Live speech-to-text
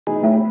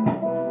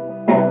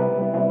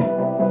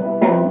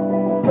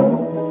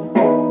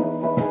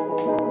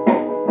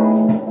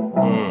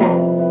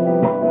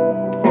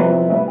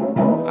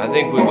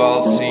think we've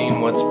all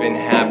seen what's been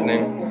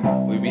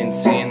happening. We've been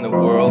seeing the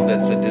world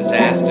that's a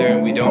disaster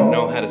and we don't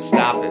know how to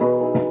stop it. A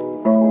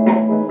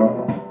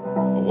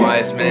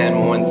wise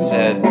man once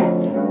said,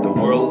 the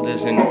world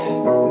isn't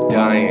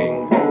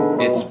dying,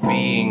 it's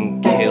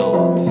being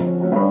killed.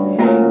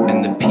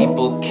 And the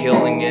people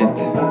killing it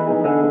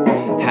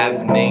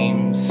have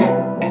names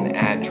and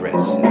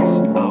addresses.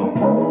 Oh.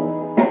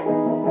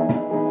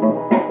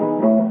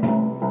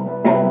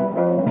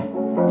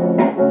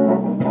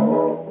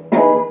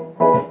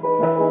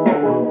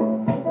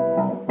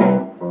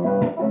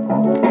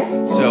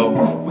 So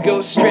we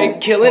go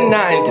straight killing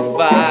 9 to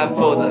 5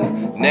 for the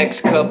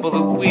next couple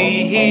of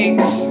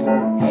weeks.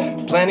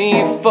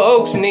 Plenty of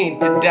folks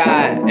need to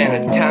die, and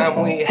it's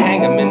time we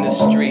hang them in the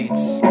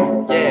streets.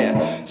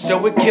 Yeah, so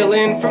we're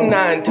killing from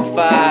 9 to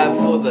 5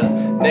 for the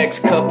next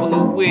couple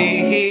of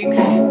weeks.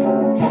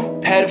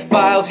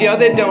 Pedophiles, yeah,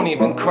 they don't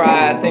even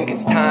cry. I think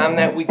it's time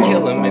that we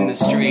kill them in the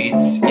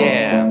streets.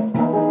 Yeah.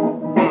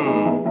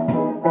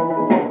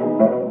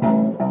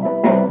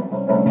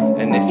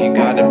 And if you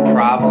got a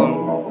problem,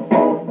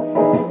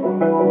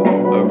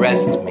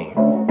 arrest me.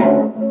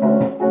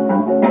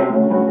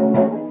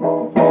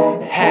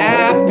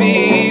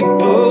 Happy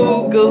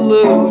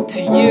Boogaloo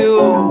to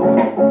you.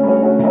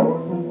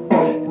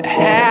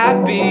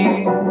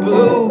 Happy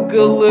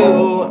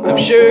Boogaloo. I'm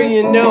sure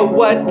you know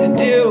what to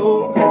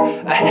do.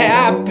 A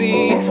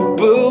happy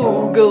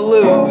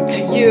Boogaloo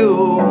to you.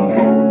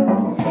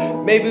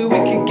 Maybe we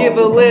could give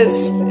a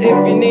list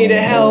if you need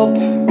a help.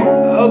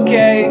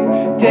 Okay,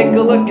 take a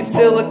look at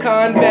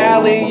Silicon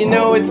Valley. You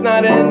know it's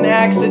not an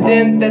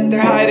accident that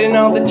they're hiding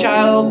all the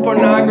child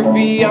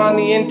pornography on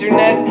the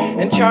internet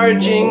and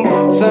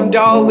charging some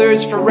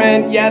dollars for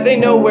rent. Yeah, they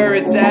know where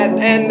it's at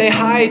and they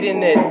hide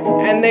in it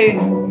and they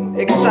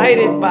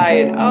excited by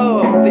it.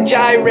 Oh, they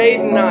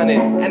gyrating on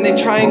it and they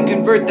try and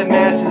convert the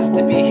masses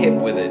to be hip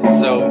with it.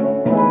 So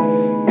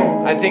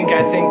I think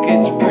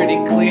it's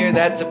pretty clear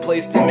that's a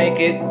place to make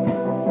it.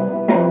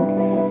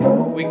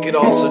 We could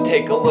also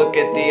take a look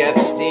at the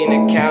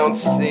Epstein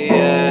accounts, the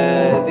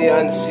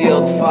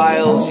unsealed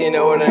files, you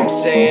know what I'm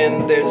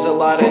saying? There's a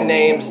lot of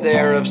names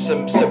there of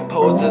some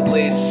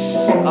supposedly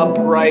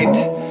upright,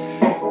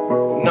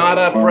 not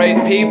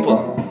upright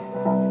people.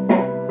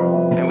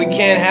 And we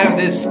can't have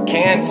this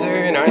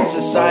cancer in our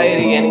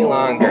society any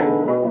longer.